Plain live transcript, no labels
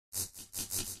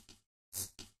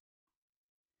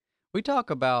We talk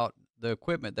about the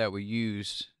equipment that we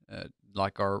use,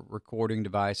 like our recording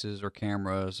devices or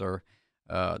cameras or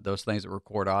those things that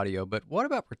record audio. But what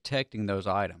about protecting those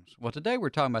items? Well, today we're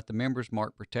talking about the Members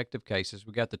Mark protective cases.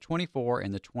 We got the 24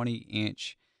 and the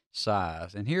 20-inch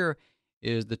size. And here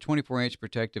is the 24-inch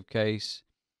protective case.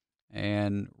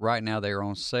 And right now they are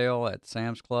on sale at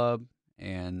Sam's Club.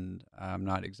 And I'm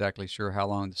not exactly sure how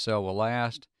long the sale will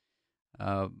last.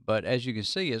 But as you can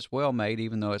see, it's well made,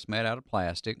 even though it's made out of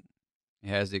plastic. It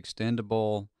has the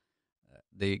extendable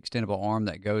arm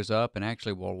that goes up and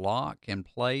actually will lock in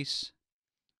place.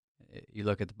 You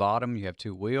look at the bottom, you have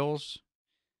two wheels,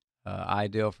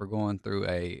 ideal for going through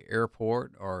a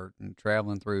airport or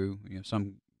traveling through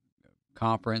some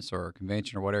conference or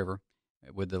convention or whatever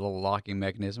with the little locking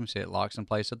mechanism. See, it locks in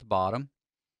place at the bottom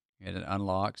and it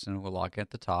unlocks and will lock at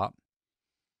the top.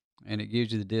 And it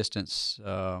gives you the distance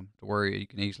to where you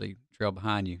can easily trail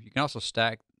behind you. You can also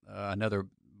stack another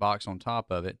box on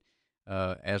top of it,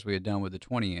 as we had done with the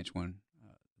 20-inch one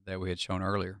that we had shown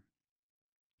earlier.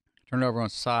 Turn it over on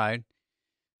its side.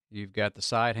 You've got the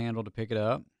side handle to pick it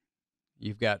up.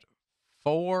 You've got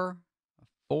four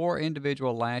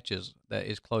individual latches that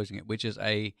is closing it, which is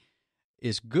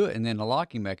good, and then the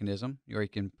locking mechanism, or you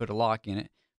can put a lock in it.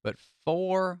 But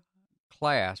four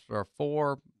clasps or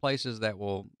four places that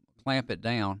will clamp it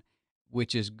down,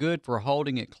 which is good for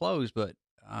holding it closed, but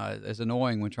is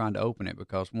annoying when trying to open it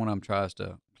because one of them tries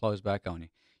to close back on you.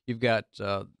 You've got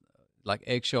like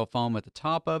eggshell foam at the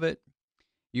top of it.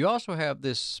 You also have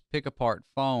this pick apart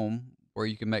foam where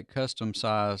you can make custom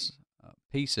size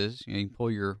pieces. You can pull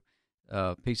your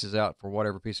pieces out for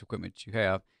whatever piece of equipment you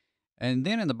have. And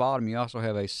then in the bottom, you also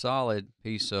have a solid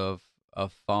piece of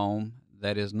foam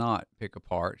that is not pick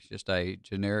apart. It's just a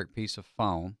generic piece of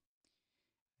foam.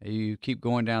 You keep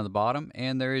going down to the bottom,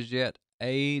 and there is yet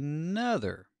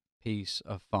another piece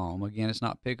of foam. Again, it's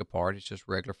not pick apart, it's just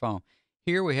regular foam.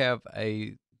 Here we have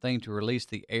a thing to release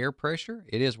the air pressure.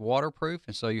 It is waterproof,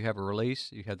 and so you have a release.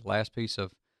 You have the last piece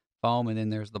of foam, and then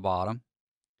there's the bottom.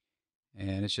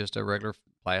 And it's just a regular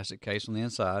plastic case on the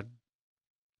inside.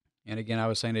 And again, I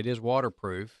was saying it is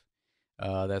waterproof.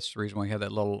 That's the reason why you have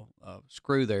that little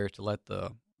screw there to let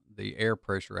the air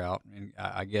pressure out. And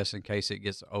I guess in case it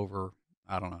gets over,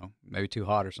 I don't know, maybe too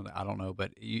hot or something. I don't know,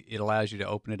 but it allows you to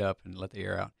open it up and let the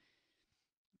air out.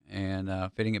 And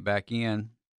fitting it back in,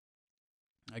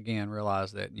 again,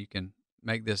 realize that you can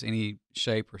make this any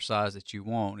shape or size that you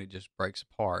want. It just breaks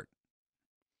apart.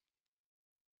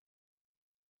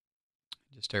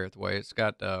 Just tear it the way. It's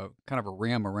got kind of a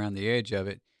rim around the edge of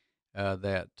it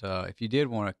that if you did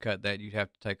want to cut that, you'd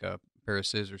have to take a pair of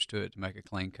scissors to it to make a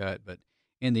clean cut. But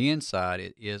in the inside,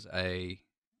 it is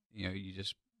you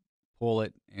just pull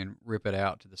it and rip it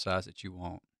out to the size that you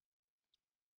want.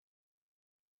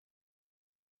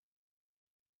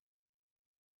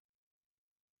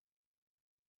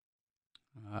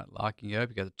 All right, locking it up,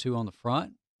 you got the two on the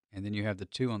front, and then you have the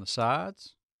two on the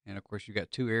sides. And of course, you've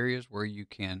got two areas where you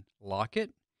can lock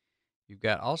it. You've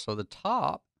got also the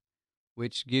top,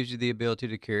 which gives you the ability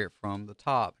to carry it from the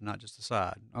top, not just the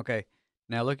side. Okay,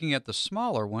 now looking at the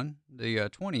smaller one, the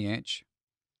 20-inch.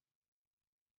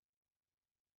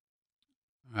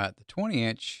 All right, the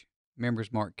 20-inch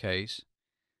Members Mark case,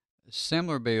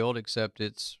 similar build, except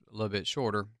it's a little bit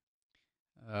shorter,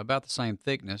 about the same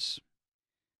thickness.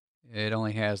 It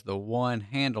only has the one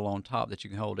handle on top that you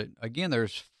can hold it. Again,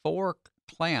 there's four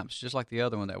clamps, just like the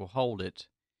other one, that will hold it.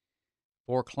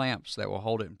 Four clamps that will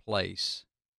hold it in place,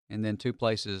 and then two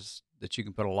places that you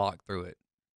can put a lock through it.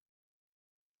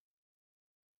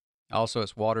 Also,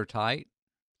 it's watertight.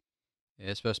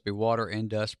 It's supposed to be water and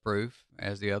dust proof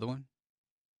as the other one.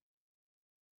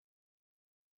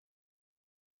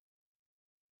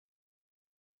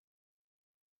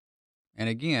 And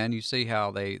again, you see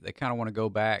how they kind of want to go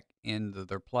back into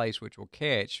their place, which will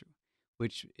catch,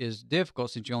 which is difficult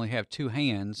since you only have two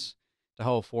hands to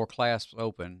hold four clasps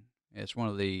open. It's one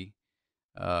of the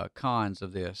cons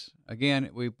of this.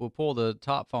 Again, we will pull the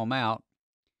top foam out,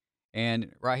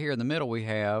 and right here in the middle we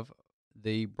have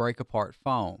the break apart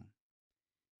foam.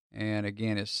 And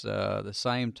again, it's the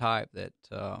same type that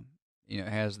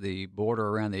has the border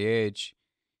around the edge.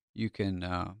 You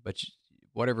can,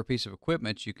 whatever piece of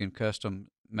equipment, you can custom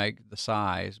make the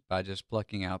size by just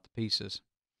plucking out the pieces.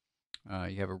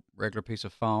 You have a regular piece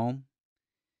of foam,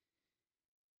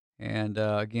 and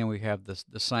again, we have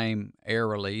the same air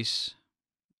release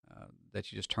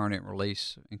that you just turn it and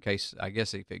release in case, I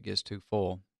guess, if it gets too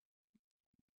full.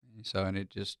 And it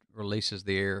just releases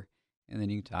the air, and then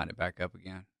you can tighten it back up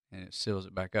again, and it seals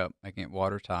it back up, making it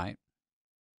watertight.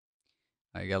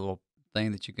 You got a little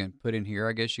thing that you can put in here.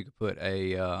 I guess you could put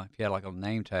if you had like a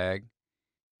name tag,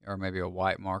 or maybe a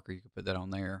white marker. You could put that on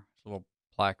there. It's a little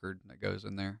placard that goes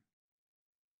in there.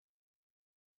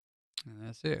 And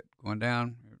that's it. Going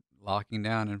down, locking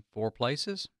down in 4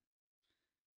 places.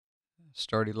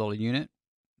 Sturdy little unit.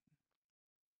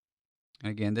 And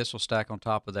again, this will stack on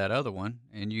top of that other one,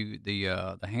 and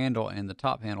the handle and the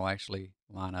top handle actually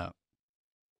line up.